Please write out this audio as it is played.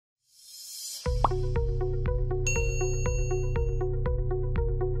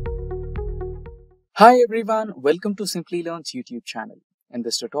Hi everyone, welcome to Simplilearn's YouTube channel. In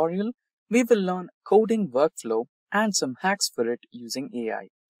this tutorial, we will learn coding workflow and some hacks for it using AI.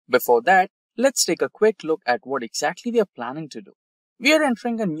 Before that, let's take a quick look at what exactly we are planning to do. We are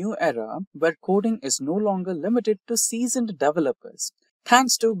entering a new era where coding is no longer limited to seasoned developers.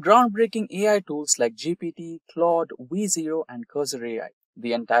 Thanks to groundbreaking AI tools like GPT, Claude, V0, and Cursor AI,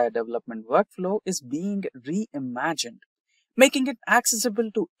 the entire development workflow is being reimagined, making it accessible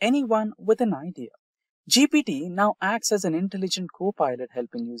to anyone with an idea. GPT now acts as an intelligent co-pilot,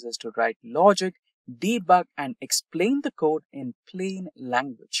 helping users to write logic, debug, and explain the code in plain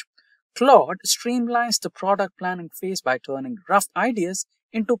language. Claude streamlines the product planning phase by turning rough ideas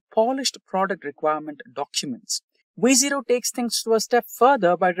into polished product requirement documents. V0 takes things to a step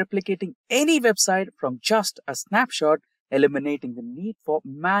further by replicating any website from just a snapshot, eliminating the need for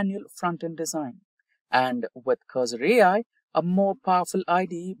manual front-end design. And with Cursor AI, a more powerful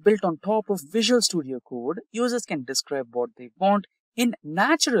IDE built on top of Visual Studio Code, users can describe what they want in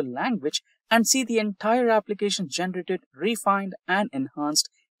natural language and see the entire application generated, refined, and enhanced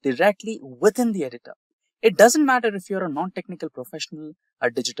directly within the editor. It doesn't matter if you're a non-technical professional, a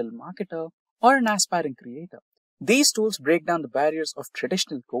digital marketer, or an aspiring creator. These tools break down the barriers of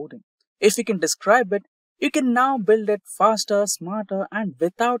traditional coding. If you can describe it, you can now build it faster, smarter, and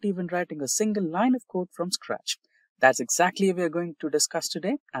without even writing a single line of code from scratch. That's exactly what we are going to discuss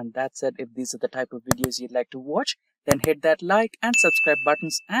today. And that said, if these are the type of videos you'd like to watch, then hit that like and subscribe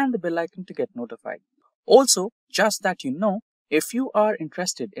buttons and the bell icon to get notified. Also, just that you know, if you are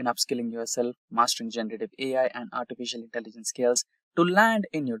interested in upskilling yourself, mastering generative AI and artificial intelligence skills to land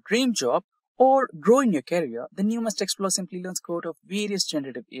in your dream job or grow in your career, then you must explore Simplilearn's cohort of various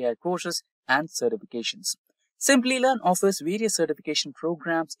generative AI courses and certifications. Simplilearn offers various certification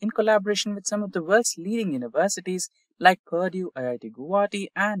programs in collaboration with some of the world's leading universities like Purdue, IIT Guwahati,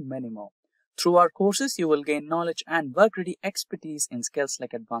 and many more. Through our courses, you will gain knowledge and work-ready expertise in skills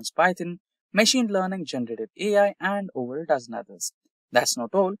like advanced Python, machine learning, generative AI, and over a dozen others. That's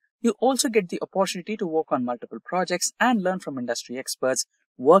not all. You also get the opportunity to work on multiple projects and learn from industry experts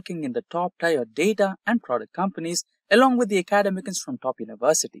working in the top-tier data and product companies, along with the academics from top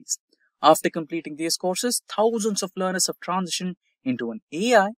universities. After completing these courses, thousands of learners have transitioned into an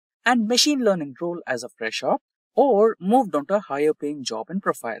AI and machine learning role as a fresher or moved on to a higher paying job and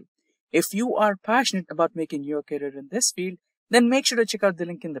profile. If you are passionate about making your career in this field, then make sure to check out the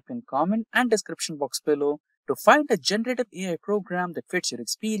link in the pinned comment and description box below to find a generative AI program that fits your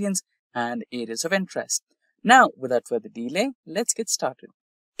experience and areas of interest. Now, without further delay, let's get started.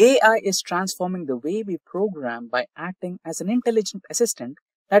 AI is transforming the way we program by acting as an intelligent assistant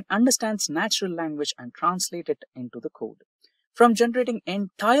that understands natural language and translates it into the code. From generating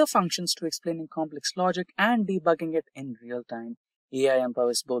entire functions to explaining complex logic and debugging it in real time, AI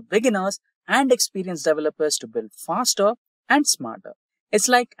empowers both beginners and experienced developers to build faster and smarter. It's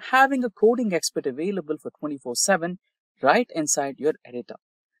like having a coding expert available for 24/7 right inside your editor.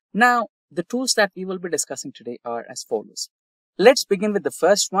 Now, the tools that we will be discussing today are as follows. Let's begin with the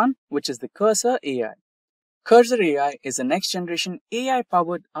first one, which is the Cursor AI. Cursor AI is a next-generation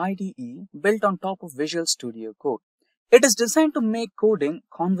AI-powered IDE built on top of Visual Studio Code. It is designed to make coding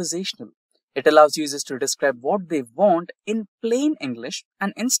conversational. It allows users to describe what they want in plain English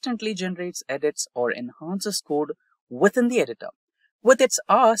and instantly generates edits or enhances code within the editor. With its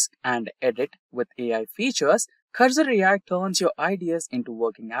Ask and Edit with AI features, Cursor AI turns your ideas into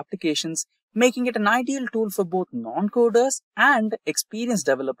working applications, making it an ideal tool for both non-coders and experienced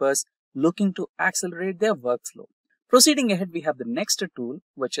developers looking to accelerate their workflow. Proceeding ahead, we have the next tool,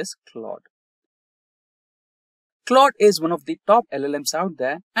 which is Claude. Claude is one of the top LLMs out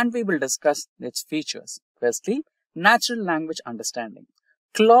there, and we will discuss its features. Firstly, natural language understanding.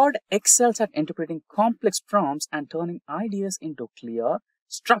 Claude excels at interpreting complex prompts and turning ideas into clear,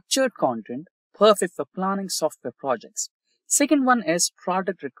 structured content, perfect for planning software projects. Second one is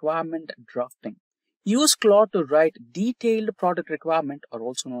product requirement drafting. Use Claude to write detailed product requirement, or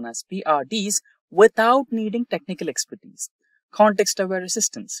also known as PRDs, without needing technical expertise. Context-aware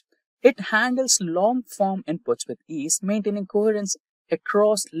assistance. It handles long-form inputs with ease, maintaining coherence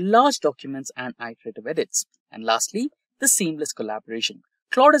across large documents and iterative edits. And lastly, the seamless collaboration.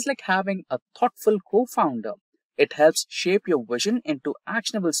 Claude is like having a thoughtful co-founder. It helps shape your vision into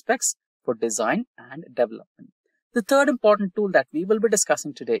actionable specs for design and development. The third important tool that we will be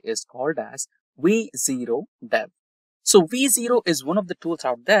discussing today is called as V0 Dev. So V0 is one of the tools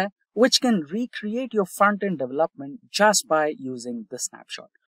out there which can recreate your front-end development just by using the snapshot.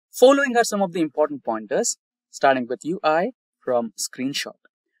 Following are some of the important pointers, starting with UI from screenshot.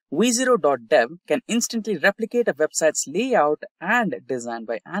 V0.dev can instantly replicate a website's layout and design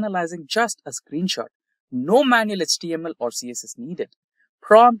by analyzing just a screenshot. No manual HTML or CSS needed.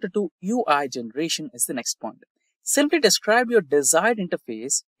 Prompt to UI generation is the next point. Simply describe your desired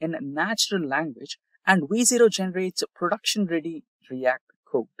interface in natural language and V0 generates production-ready React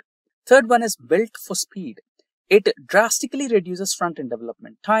code. Third one is built for speed. It drastically reduces front-end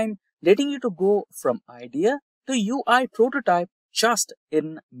development time, letting you to go from idea to UI prototype just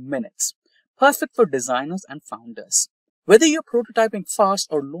in minutes. Perfect for designers and founders. Whether you're prototyping fast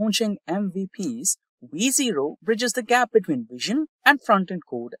or launching MVPs, V0 bridges the gap between vision and front-end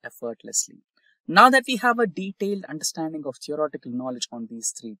code effortlessly. Now that we have a detailed understanding of theoretical knowledge on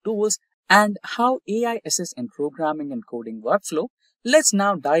these three tools and how AI assists in programming and coding workflow, let's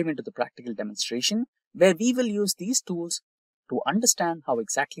now dive into the practical demonstration where we will use these tools to understand how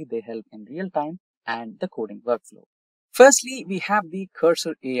exactly they help in real time and the coding workflow. Firstly, we have the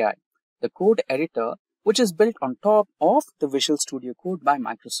Cursor AI, the code editor, which is built on top of the Visual Studio Code by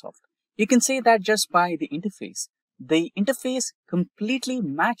Microsoft. You can say that just by the interface. The interface completely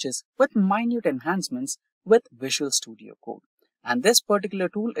matches with minute enhancements with Visual Studio Code. And this particular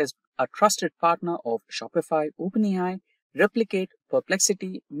tool is a trusted partner of Shopify, OpenAI, Replicate,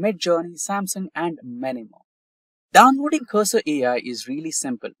 Perplexity, Midjourney, Samsung, and many more. Downloading Cursor AI is really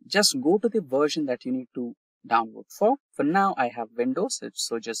simple. Just go to the version that you need to download for. For now, I have Windows,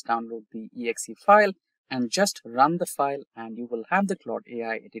 so just download the exe file and just run the file and you will have the Claude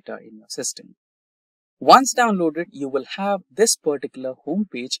AI editor in your system. Once downloaded, you will have this particular home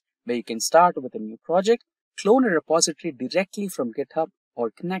page where you can start with a new project, clone a repository directly from GitHub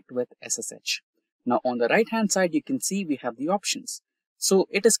or connect with SSH. Now on the right hand side, you can see we have the options. So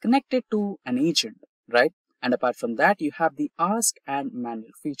it is connected to an agent, right? And apart from that, you have the ask and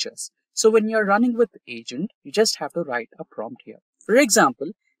manual features. So when you're running with agent, you just have to write a prompt here. For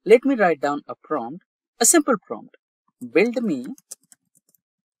example, let me write down a prompt, a simple prompt. Build me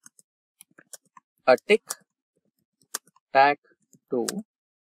a Tic Tac Toe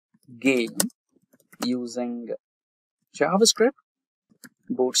game using JavaScript,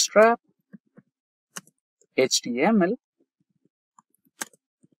 Bootstrap, HTML,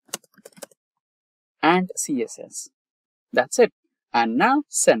 and CSS. That's it. And now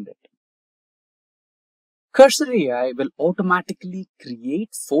send it. Cursor AI will automatically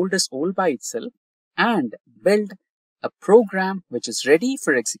create folders all by itself and build a program which is ready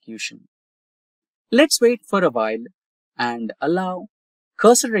for execution. Let's wait for a while and allow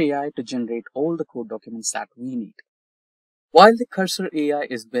Cursor AI to generate all the code documents that we need. While the Cursor AI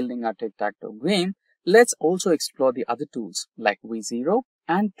is building our Tic Tac Toe game, let's also explore the other tools like V0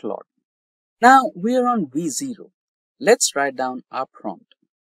 and Claude. Now we are on V0. Let's write down our prompt.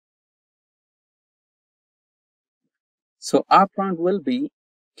 So our prompt will be,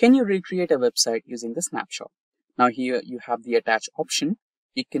 can you recreate a website using the snapshot? Now here you have the attach option.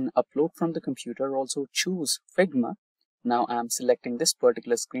 You can upload from the computer, also choose Figma. Now I'm selecting this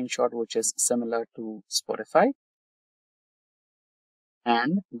particular screenshot which is similar to Spotify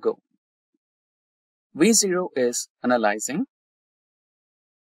and go. V0 is analyzing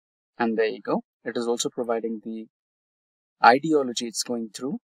and there you go. It is also providing the ideology it's going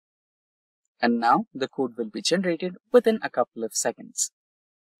through. And now the code will be generated within a couple of seconds.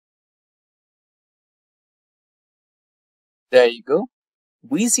 There you go.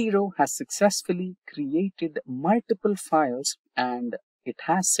 V0 has successfully created multiple files and it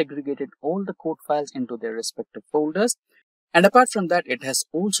has segregated all the code files into their respective folders. And apart from that, it has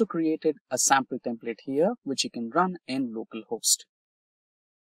also created a sample template here, which you can run in localhost.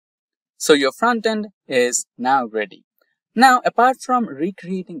 So your front end is now ready. Now, apart from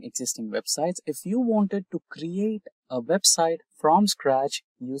recreating existing websites, if you wanted to create a website from scratch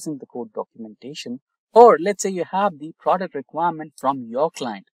using the code documentation, or let's say you have the product requirement from your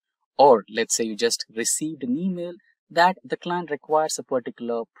client, or let's say you just received an email that the client requires a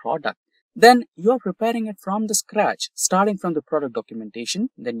particular product, then you're preparing it from the scratch, starting from the product documentation,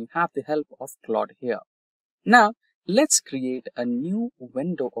 then you have the help of Claude here. Now, let's create a new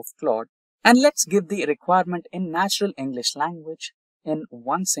window of Claude and let's give the requirement in natural English language in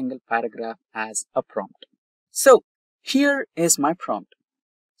one single paragraph as a prompt. So here is my prompt.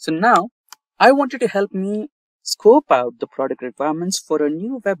 So now I want you to help me scope out the product requirements for a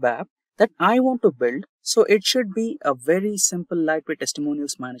new web app that I want to build. So it should be a very simple, lightweight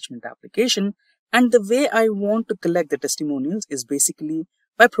testimonials management application. And the way I want to collect the testimonials is basically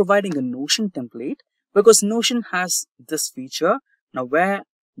by providing a Notion template, because Notion has this feature now where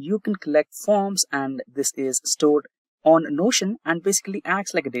you can collect forms and this is stored on Notion and basically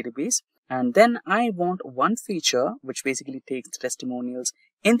acts like a database. And then I want one feature which basically takes the testimonials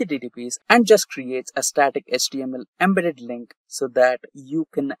in the database and just creates a static HTML embedded link so that you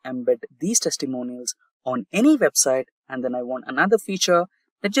can embed these testimonials on any website. And then I want another feature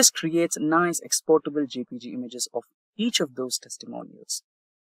that just creates nice exportable JPG images of each of those testimonials.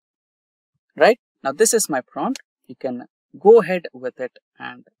 Right? Now this is my prompt. You can go ahead with it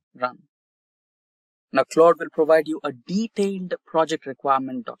and run. Now Claude will provide you a detailed project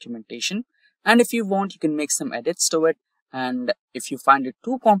requirement documentation, and if you want, you can make some edits to it, and if you find it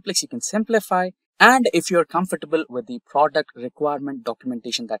too complex, you can simplify, and if you're comfortable with the product requirement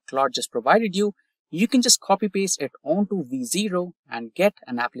documentation that Claude just provided you, you can just copy paste it onto V0 and get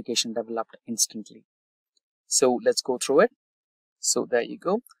an application developed instantly. So let's go through it. So there you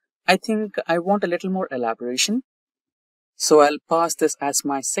go. I think I want a little more elaboration. So I'll pass this as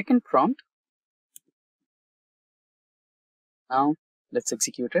my second prompt. Now let's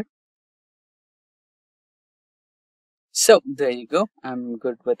execute it. So there you go. I'm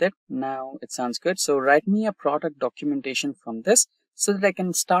good with it. Now it sounds good. So write me a product documentation from this so that I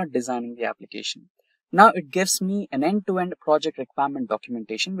can start designing the application. Now it gives me an end-to-end project requirement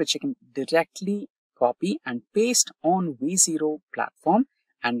documentation which I can directly copy and paste on V0 platform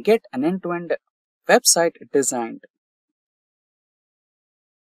and get an end-to-end website designed.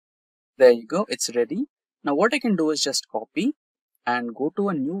 There you go. It's ready. Now what I can do is just copy and go to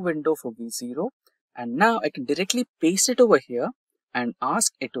a new window for V0, and now I can directly paste it over here and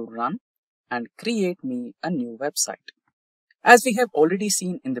ask it to run and create me a new website. As we have already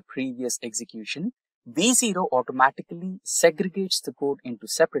seen in the previous execution, V0 automatically segregates the code into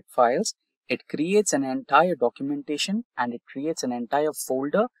separate files. It creates an entire documentation and it creates an entire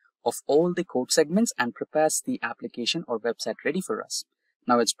folder of all the code segments and prepares the application or website ready for us.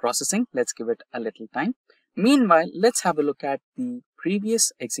 Now it's processing. Let's give it a little time. Meanwhile, let's have a look at the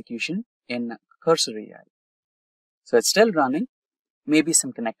previous execution in Cursor AI. So it's still running, maybe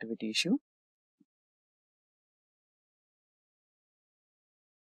some connectivity issue.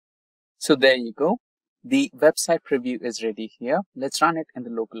 So there you go. The website preview is ready here. Let's run it in the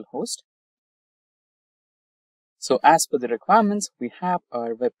local host. So as per the requirements, we have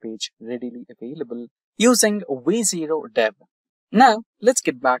our web page readily available using V0 Dev. Now let's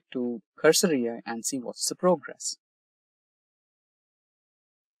get back to Cursor AI and see what's the progress.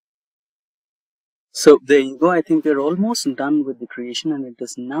 So there you go. I think we're almost done with the creation and it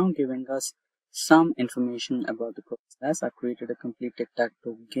is now giving us some information about the process. I've created a complete Tic Tac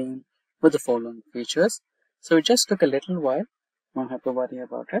Toe game with the following features. So it just took a little while. Don't have to worry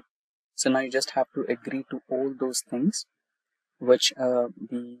about it. So now you just have to agree to all those things which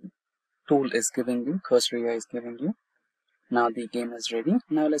the tool is giving you, Cursor AI is giving you. Now the game is ready.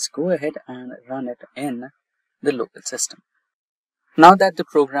 Now let's go ahead and run it in the local system. Now that the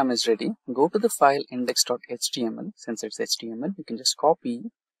program is ready, go to the file index.html. Since it's HTML, you can just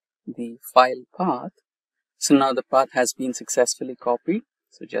copy the file path. So now the path has been successfully copied.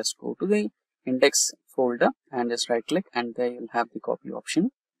 So just go to the index folder and just right click and there you'll have the copy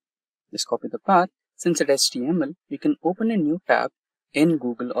option. Just copy the path. Since it's HTML, you can open a new tab in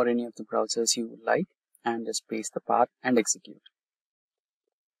Google or any of the browsers you would like and just paste the path and execute.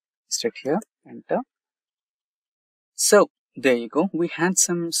 Just hit here, enter. So there you go. We had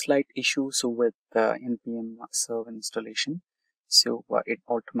some slight issues with the npm server installation. So it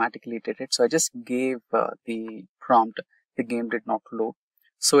automatically did it. So I just gave the prompt. The game did not load.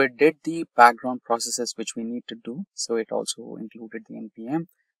 So it did the background processes which we need to do. So it also included the npm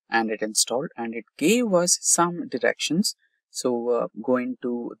and it installed and it gave us some directions. So go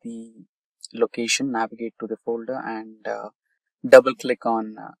into the location, navigate to the folder and double click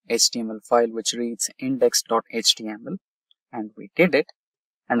on HTML file which reads index.html. And we did it,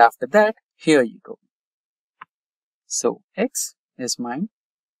 and after that, here you go. So X is mine,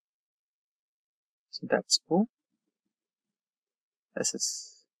 so that's O. This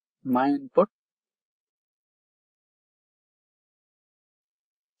is my input.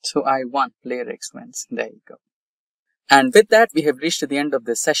 So I won, player X wins. There you go. And with that, we have reached the end of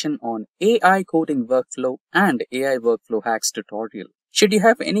this session on AI coding workflow and AI workflow hacks tutorial. Should you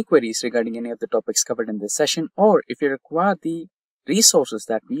have any queries regarding any of the topics covered in this session, or if you require the resources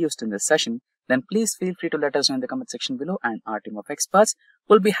that we used in this session, then please feel free to let us know in the comment section below and our team of experts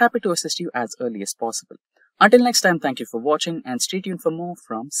will be happy to assist you as early as possible. Until next time, thank you for watching and stay tuned for more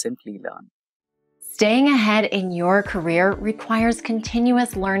from Simplilearn. Staying ahead in your career requires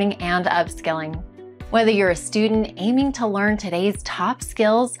continuous learning and upskilling. Whether you're a student aiming to learn today's top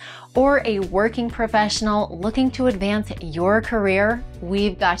skills or a working professional looking to advance your career,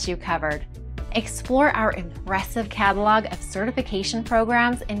 we've got you covered. Explore our impressive catalog of certification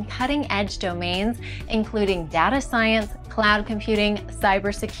programs in cutting-edge domains, including data science, cloud computing,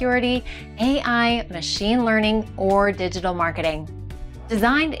 cybersecurity, AI, machine learning, or digital marketing.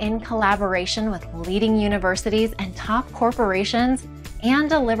 Designed in collaboration with leading universities and top corporations, and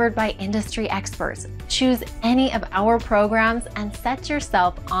delivered by industry experts, choose any of our programs and set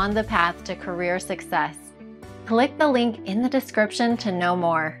yourself on the path to career success. Click the link in the description to know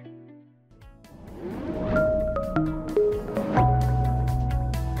more.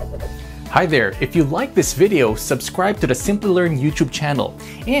 Hi there, if you like this video, subscribe to the Simplilearn YouTube channel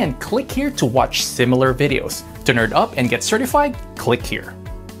and click here to watch similar videos. To nerd up and get certified, click here.